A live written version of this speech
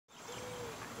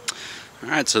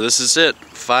Alright, so this is it.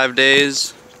 5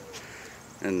 days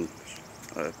and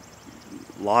a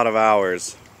lot of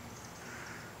hours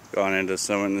gone into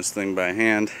sewing this thing by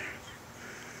hand.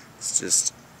 It's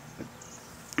just,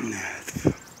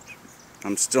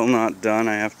 I'm still not done.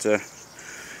 I have to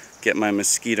get my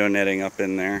mosquito netting up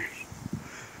in there,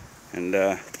 and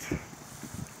it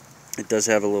does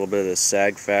have a little bit of a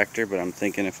sag factor, but I'm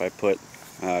thinking if I put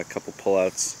a couple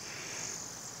pullouts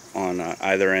on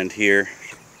either end here,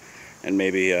 and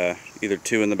maybe either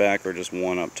two in the back or just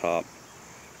one up top,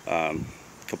 a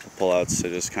couple pullouts to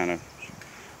just kind of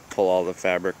pull all the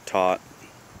fabric taut.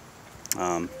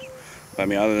 But I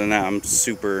mean, other than that, I'm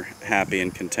super happy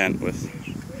and content with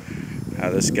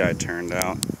how this guy turned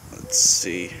out. Let's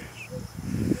see.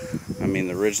 I mean,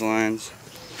 the ridge lines,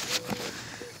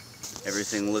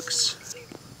 everything looks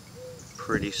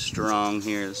pretty strong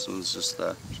here. This one's just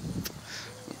the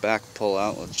back pull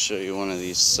out. Let's show you one of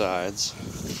these sides.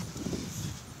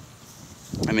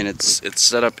 I mean, it's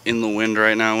set up in the wind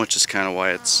right now, which is kind of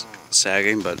why it's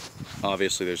sagging, but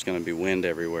obviously there's going to be wind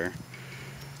everywhere.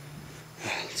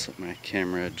 Let's let my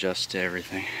camera adjust to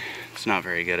everything. It's not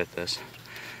very good at this.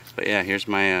 But yeah, here's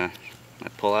my my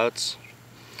pullouts.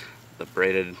 The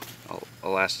braided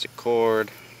elastic cord,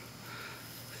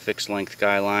 fixed length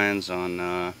guy lines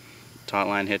on taut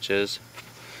line hitches.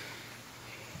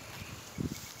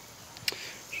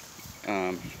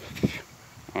 I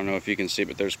don't know if you can see,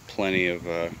 but there's plenty of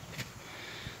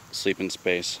sleeping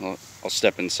space. I'll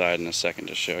step inside in a second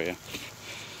to show you.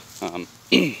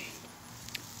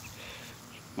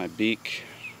 My beak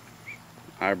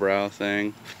eyebrow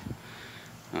thing.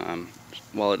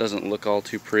 While it doesn't look all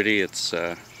too pretty, it's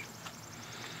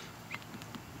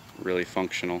really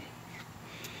functional.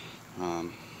 We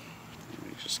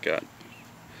just got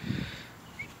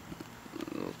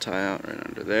a little tie out right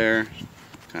under there.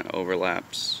 Kind of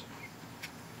overlaps.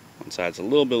 One side's a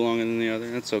little bit longer than the other.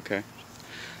 That's okay.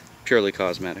 Purely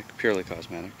cosmetic. Purely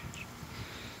cosmetic.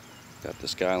 Got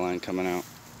this guy line coming out.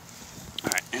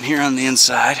 Alright, and here on the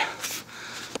inside,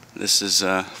 this is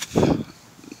my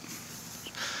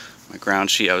ground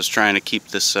sheet. I was trying to keep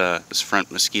this this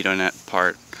front mosquito net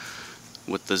part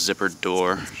with the zippered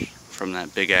door from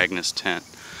that Big Agnes tent.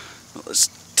 But let's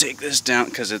take this down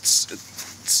because it's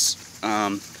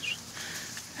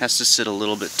has to sit a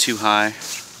little bit too high.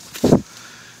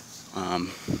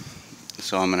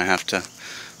 So I'm gonna have to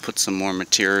put some more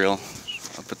material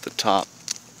up at the top.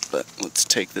 But let's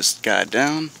take this guy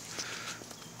down.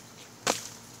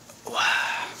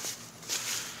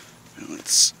 And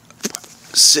let's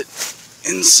sit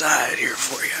inside here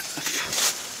for you.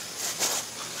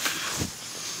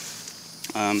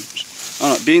 I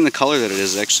don't know, being the color that it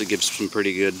is, it actually gives some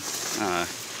pretty good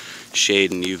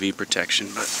shade and UV protection.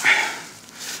 But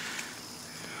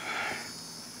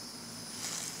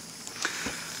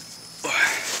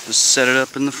just set it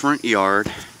up in the front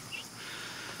yard.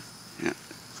 Yeah,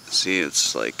 see,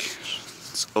 it's like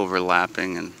it's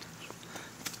overlapping and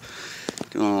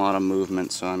doing a lot of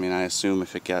movement, so I mean, I assume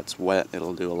if it gets wet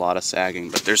it'll do a lot of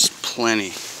sagging, but there's plenty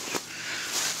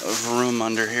of room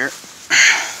under here.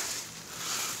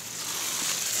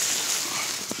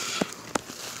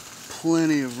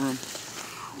 Plenty of room.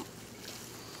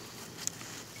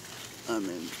 I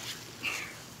mean,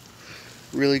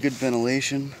 really good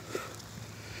ventilation,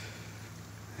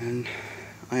 and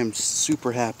I am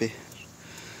super happy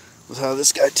with how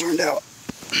this guy turned out.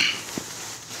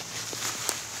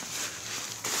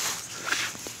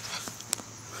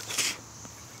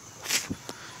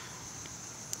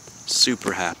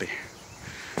 Super happy.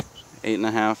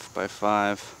 8.5 by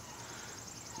 5.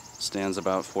 Stands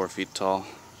about 4 feet tall.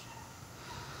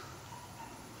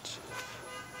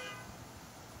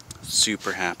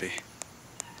 Super happy.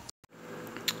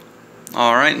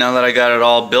 Alright, now that I got it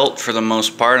all built for the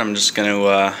most part, I'm just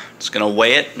gonna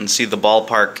weigh it and see the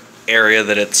ballpark area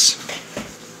that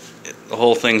the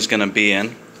whole thing's gonna be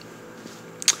in.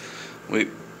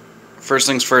 First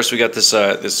things first, we got this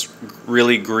this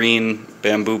really green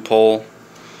bamboo pole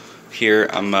here.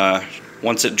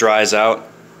 Once it dries out,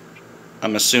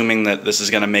 I'm assuming that this is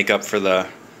going to make up for the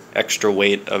extra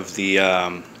weight of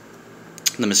the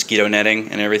mosquito netting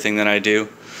and everything that I do.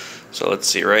 So let's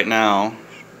see. Right now,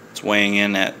 it's weighing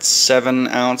in at 7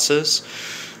 ounces.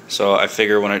 So I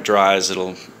figure when it dries,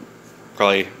 it'll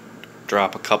probably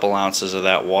drop a couple ounces of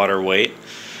that water weight,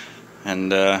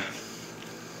 and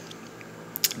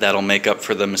that'll make up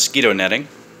for the mosquito netting.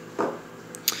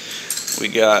 We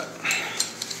got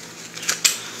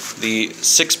the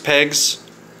 6 pegs.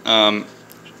 I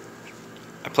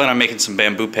plan on making some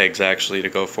bamboo pegs actually to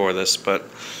go for this, but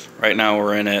right now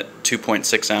we're in at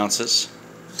 2.6 ounces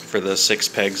for the 6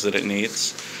 pegs that it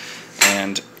needs.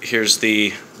 And here's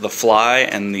the fly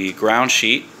and the ground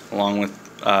sheet along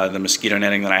with the mosquito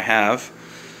netting that I have.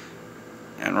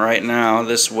 And right now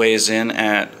this weighs in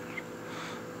at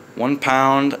 1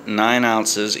 pound 9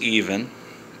 ounces even.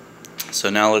 So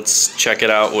now let's check it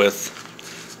out with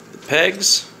the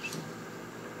pegs,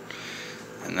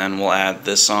 and then we'll add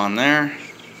this on there.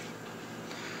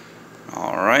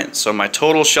 Alright, so my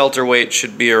total shelter weight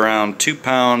should be around 2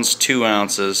 pounds 2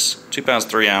 ounces, 2 pounds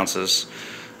 3 ounces,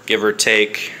 give or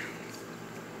take.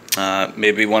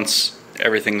 Maybe once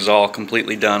everything's all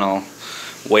completely done, I'll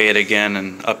weigh it again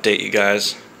and update you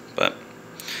guys. But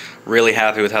really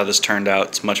happy with how this turned out.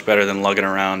 It's much better than lugging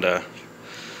around a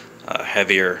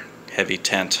heavy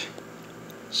tent.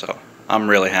 So I'm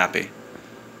really happy.